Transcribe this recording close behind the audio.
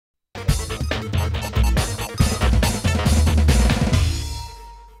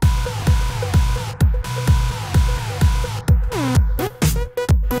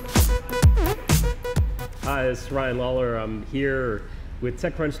guys, Ryan Lawler. I'm here with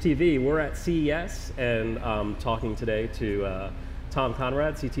TechCrunch TV. We're at CES and talking today to Tom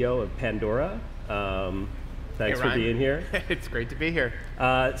Conrad, CTO of Pandora. Thanks for being here. It's great to be here.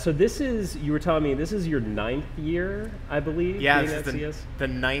 So this is, you were telling me, this is your 9th year, I believe, being at CES? The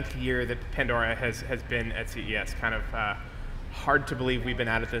 9th year that Pandora has been at CES. Kind of hard to believe we've been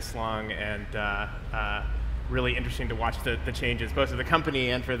at it this long, and really interesting to watch the changes, both of the company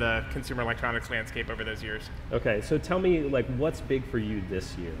and for the consumer electronics landscape over those years. Okay, so tell me, like, what's big for you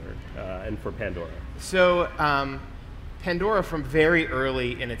this year and for Pandora? So Pandora, from very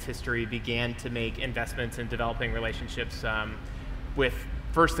early in its history, began to make investments in developing relationships with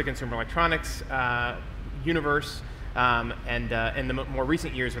first the consumer electronics universe, and in the more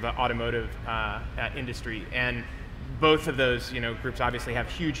recent years with the automotive industry. And both of those groups obviously have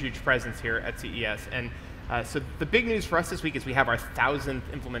huge presence here at CES. And so the big news for us this week is we have our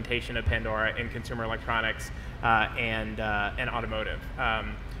 1,000th implementation of Pandora in consumer electronics and automotive.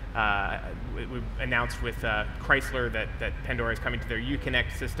 We announced with Chrysler that Pandora is coming to their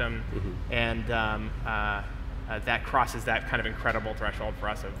Uconnect system, and that crosses that kind of incredible threshold for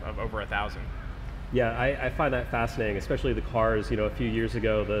us of over 1,000. Yeah, I find that fascinating, especially the cars. A few years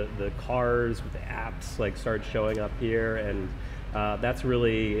ago, the cars with the apps started showing up here, and that's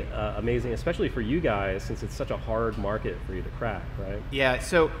really amazing, especially for you guys, since it's such a hard market for you to crack, right? Yeah,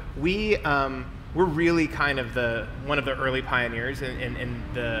 so we're really kind of one of the early pioneers in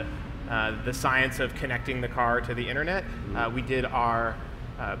the science of connecting the car to the internet. We did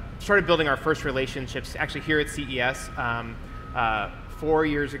started building our first relationships actually here at CES.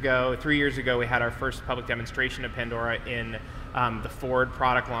 3 years ago, we had our first public demonstration of Pandora in the Ford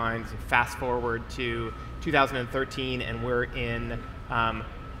product lines. Fast forward to 2013, and we're in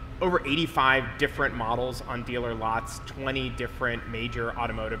over 85 different models on dealer lots. 20 different major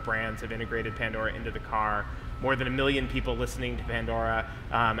automotive brands have integrated Pandora into the car. More than 1 million people listening to Pandora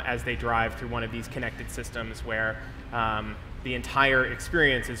as they drive through one of these connected systems where the entire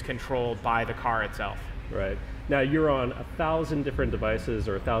experience is controlled by the car itself. Right. Now you're on 1,000 different devices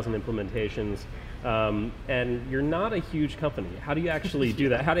or 1,000 implementations, and you're not a huge company. How do you actually do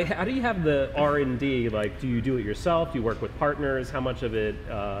that? How do you have the R&D? Like, do you do it yourself? Do you work with partners? How much of it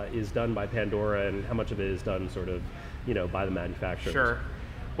is done by Pandora, and how much of it is done sort of, by the manufacturers? Sure.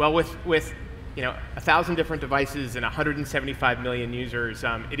 Well, with 1,000 different devices and 175 million users,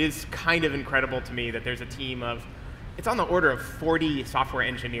 it is kind of incredible to me that there's a team of, it's on the order of 40 software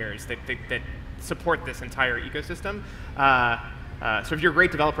engineers that support this entire ecosystem. So if you're a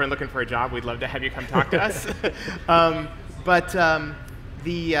great developer and looking for a job, we'd love to have you come talk to us.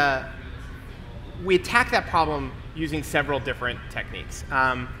 We attack that problem using several different techniques.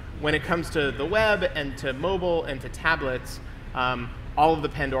 When it comes to the web and to mobile and to tablets, all of the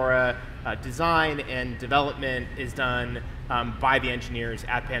Pandora design and development is done by the engineers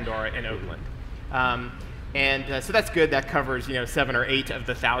at Pandora in Oakland. So that's good. That covers 7 or 8 of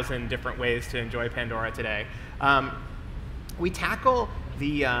the 1,000 different ways to enjoy Pandora today. We tackle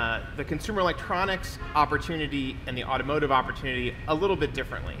the consumer electronics opportunity and the automotive opportunity a little bit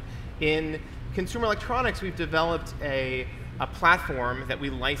differently. In consumer electronics, we've developed a platform that we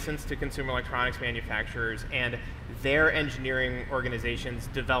license to consumer electronics manufacturers, and their engineering organizations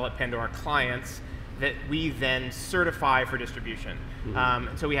develop Pandora clients that we then certify for distribution.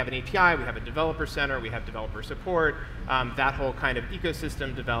 So we have an API, we have a developer center, we have developer support, that whole kind of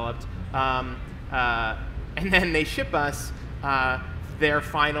ecosystem developed. And then they ship us their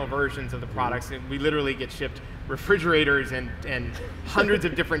final versions of the products. And we literally get shipped refrigerators and hundreds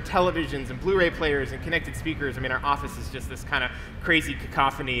of different televisions and Blu-ray players and connected speakers. I mean, our office is just this kind of crazy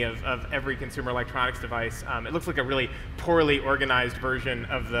cacophony of every consumer electronics device. It looks like a really poorly organized version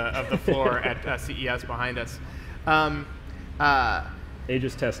of the floor at CES behind us. They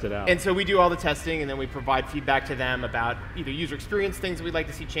just test it out. And so we do all the testing, and then we provide feedback to them about either user experience things that we'd like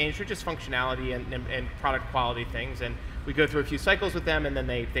to see changed, or just functionality and product quality things. And we go through a few cycles with them, and then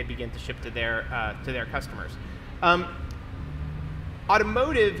they begin to ship to their customers.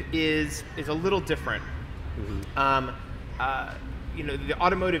 Automotive is a little different. The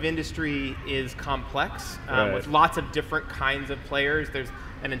automotive industry is complex with lots of different kinds of players. There's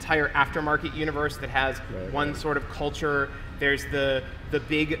an entire aftermarket universe that has one sort of culture. There's the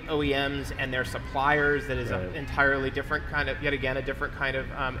big OEMs and their suppliers that is an entirely different kind of, yet again, a different kind of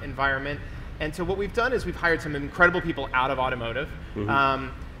environment. And so what we've done is we've hired some incredible people out of automotive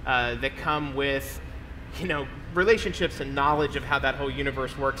that come with relationships and knowledge of how that whole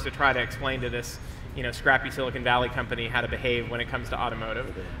universe works to try to explain to this scrappy Silicon Valley company how to behave when it comes to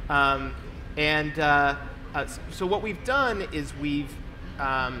automotive. So what we've done is we've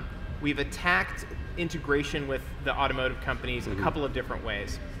attacked integration with the automotive companies a couple of different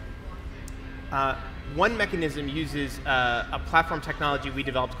ways. One mechanism uses a platform technology we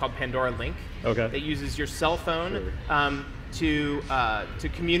developed called Pandora Link that uses your cell phone to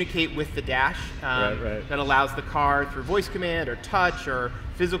communicate with the dash that allows the car through voice command or touch or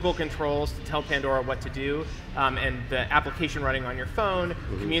physical controls to tell Pandora what to do, and the application running on your phone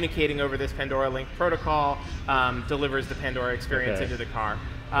communicating over this Pandora Link protocol delivers the Pandora experience into the car.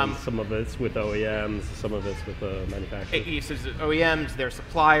 Some of it's with OEMs, some of it's with the manufacturers. It uses OEMs, their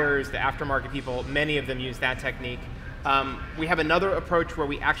suppliers, the aftermarket people, many of them use that technique. We have another approach where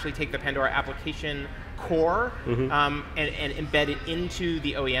we actually take the Pandora application core and embed it into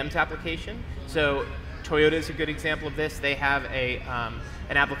the OEM's application. So Toyota is a good example of this. They have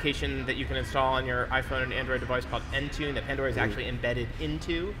an application that you can install on your iPhone and Android device called Entune that Pandora is actually embedded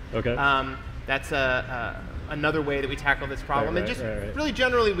into. That's another way that we tackle this problem. And just really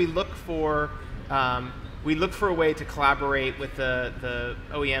generally we look for a way to collaborate with the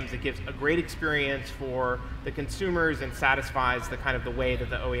OEMs that gives a great experience for the consumers and satisfies the kind of the way that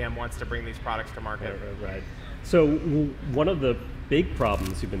the OEM wants to bring these products to market. So one of the big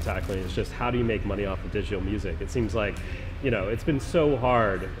problems you've been tackling is just how do you make money off of digital music? It seems like, it's been so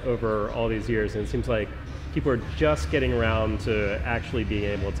hard over all these years, and it seems like people are just getting around to actually being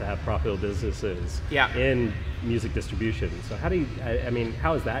able to have profitable businesses in music distribution. So how do you,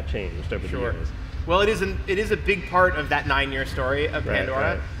 how has that changed over the years? Well, it is a big part of that 9-year story of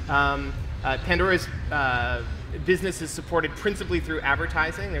Pandora. Pandora's business is supported principally through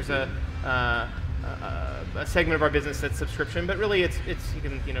advertising. There's a segment of our business that's subscription, but really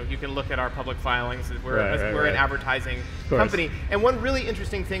you can look at our public filings. We're an advertising company. And one really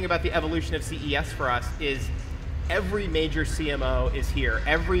interesting thing about the evolution of CES for us is every major CMO is here.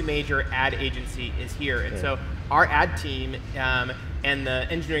 Every major ad agency is here. And so our ad team and the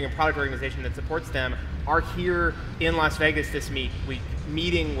engineering and product organization that supports them are here in Las Vegas this week,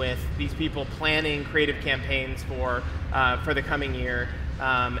 meeting with these people, planning creative campaigns for the coming year,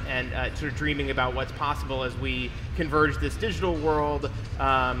 and sort of dreaming about what's possible as we converge this digital world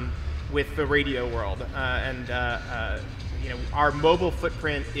with the radio world. Our mobile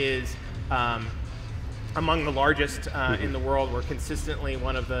footprint is among the largest in the world. We're consistently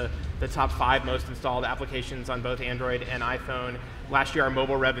one of the top 5 most installed applications on both Android and iPhone. Last year, our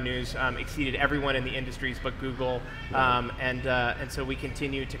mobile revenues exceeded everyone in the industries but Google, and so we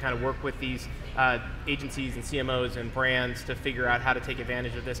continue to kind of work with these agencies and CMOs and brands to figure out how to take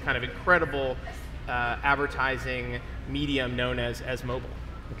advantage of this kind of incredible advertising medium known as mobile.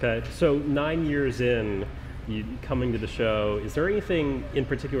 Okay, so 9 years in, you coming to the show, is there anything in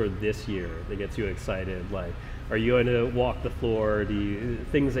particular this year that gets you excited? Like, are you going to walk the floor?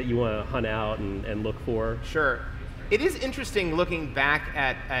 Things that you want to hunt out and look for? Sure. It is interesting looking back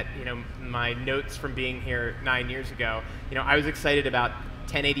at my notes from being here 9 years ago. I was excited about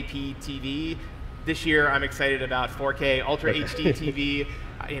 1080p TV. This year, I'm excited about 4K Ultra HD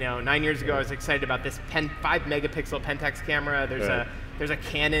TV. 9 years ago, I was excited about this 5 megapixel Pentax camera. There's a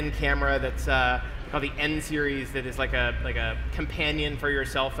Canon camera that's called the N series that is like a companion for your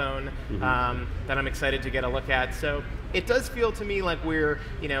cell phone that I'm excited to get a look at. So it does feel to me like we're,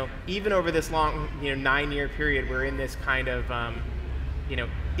 even over this long, 9-year period, we're in this kind of,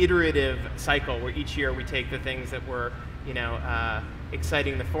 iterative cycle where each year we take the things that were,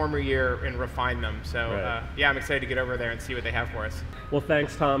 exciting the former year and refine them. So yeah, I'm excited to get over there and see what they have for us. Well,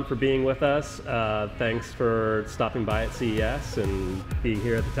 thanks, Tom, for being with us. Thanks for stopping by at CES and being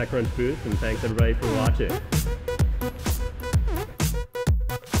here at the TechCrunch booth, and thanks everybody for watching.